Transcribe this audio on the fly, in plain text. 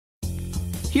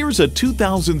Here's a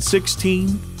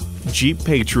 2016 Jeep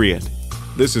Patriot.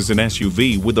 This is an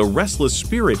SUV with a restless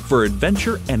spirit for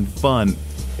adventure and fun.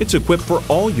 It's equipped for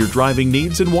all your driving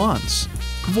needs and wants.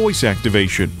 Voice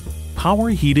activation, power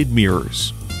heated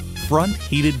mirrors, front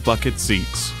heated bucket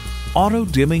seats, auto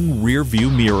dimming rear view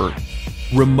mirror,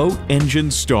 remote engine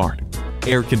start,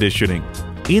 air conditioning,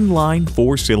 inline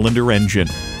 4-cylinder engine,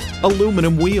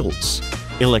 aluminum wheels,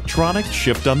 electronic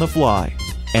shift on the fly,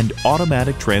 and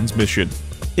automatic transmission.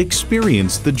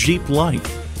 Experience the Jeep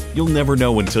life. You'll never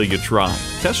know until you try.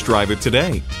 Test drive it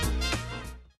today.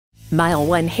 Mile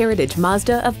 1 Heritage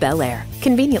Mazda of Bel-Air,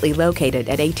 conveniently located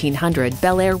at 1800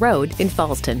 Bel-Air Road in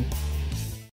Fallston.